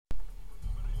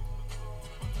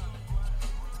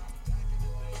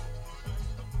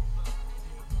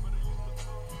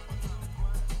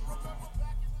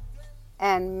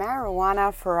and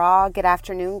marijuana for all. Good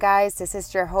afternoon, guys. This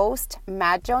is your host,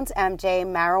 Matt Jones MJ,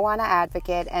 marijuana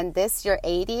advocate, and this is your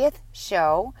 80th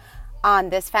show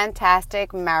on this fantastic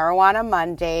Marijuana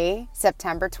Monday,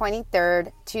 September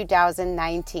 23rd,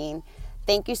 2019.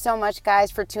 Thank you so much, guys,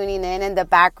 for tuning in. In the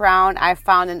background, I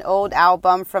found an old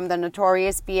album from the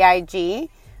Notorious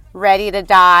B.I.G., Ready to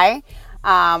Die.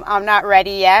 I'm not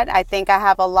ready yet. I think I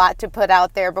have a lot to put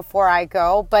out there before I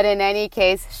go. But in any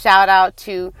case, shout out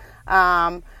to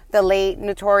the late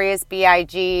Notorious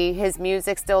B.I.G. His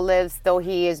music still lives, though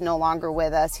he is no longer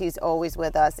with us. He's always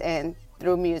with us and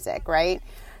through music, right?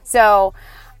 So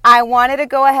I wanted to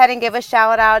go ahead and give a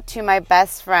shout out to my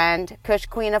best friend, Kush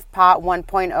Queen of Pot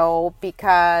 1.0,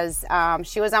 because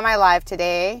she was on my live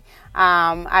today.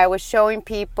 I was showing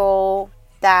people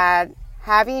that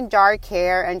having dark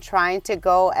hair and trying to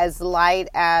go as light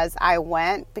as I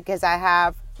went, because I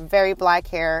have very black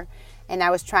hair, and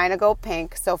I was trying to go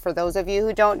pink. So for those of you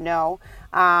who don't know,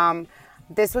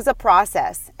 this was a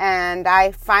process, and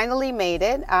I finally made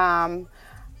it.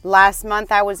 Last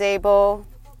month I was able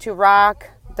to rock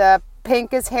the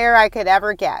pinkest hair I could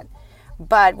ever get.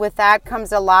 But with that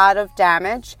comes a lot of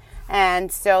damage.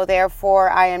 And so therefore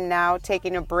I am now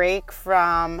taking a break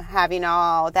from having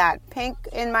all that pink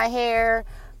in my hair,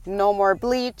 no more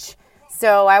bleach.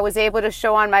 So I was able to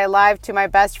show on my live to my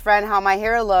best friend how my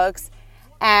hair looks.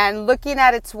 And looking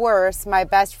at its worst, my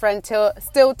best friend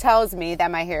still tells me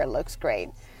that my hair looks great.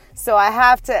 So I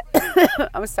have to,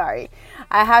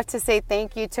 I have to say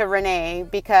thank you to Renee,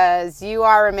 because you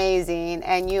are amazing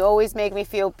and you always make me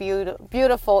feel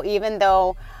beautiful, even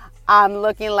though I'm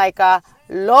looking like a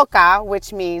loca,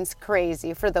 which means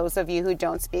crazy for those of you who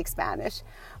don't speak Spanish.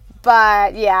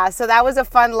 But yeah, so that was a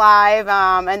fun live,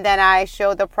 and then I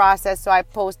showed the process. So I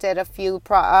posted a few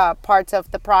parts of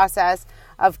the process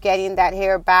of getting that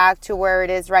hair back to where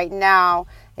it is right now.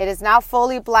 It is now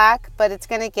fully black, but it's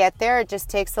going to get there. It just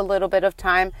takes a little bit of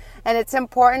time. And it's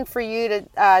important for you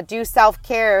to do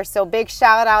self-care. So big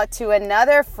shout out to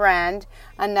another friend,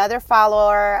 another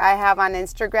follower I have on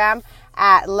Instagram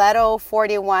at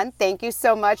Leto41. Thank you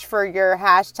so much for your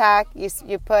hashtag.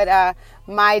 You put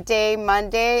My Day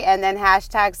Monday and then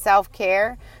hashtag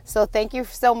self-care. So thank you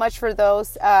so much for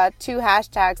those two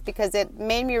hashtags, because it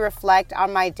made me reflect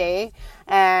on my day.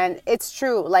 And it's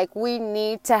true, like, we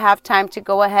need to have time to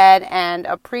go ahead and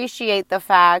appreciate the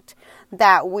fact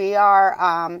that we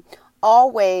are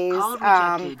always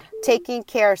taking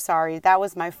care. Sorry, that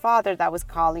was my father that was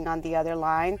calling on the other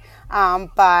line.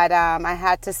 But I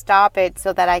had to stop it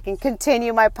so that I can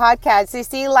continue my podcast. You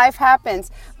see, life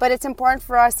happens, but it's important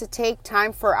for us to take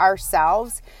time for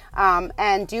ourselves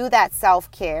and do that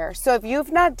self-care. So if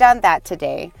you've not done that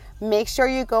today, make sure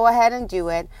you go ahead and do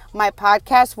it. My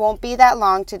podcast won't be that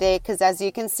long today, because as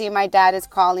you can see, my dad is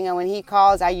calling, and when he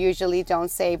calls, I usually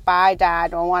don't say, bye, Dad, I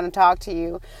don't want to talk to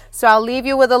you. So I'll leave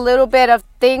you with a little bit of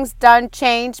Things Done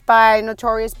Changed by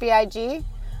Notorious B.I.G.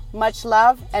 Much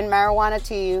love and marijuana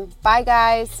to you. Bye,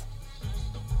 guys.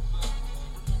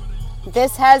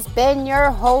 This has been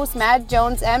your host, Matt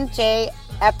Jones MJ,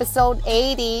 episode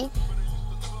 80.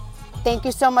 Thank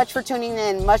you so much for tuning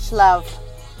in. Much love.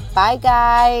 Bye,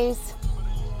 guys.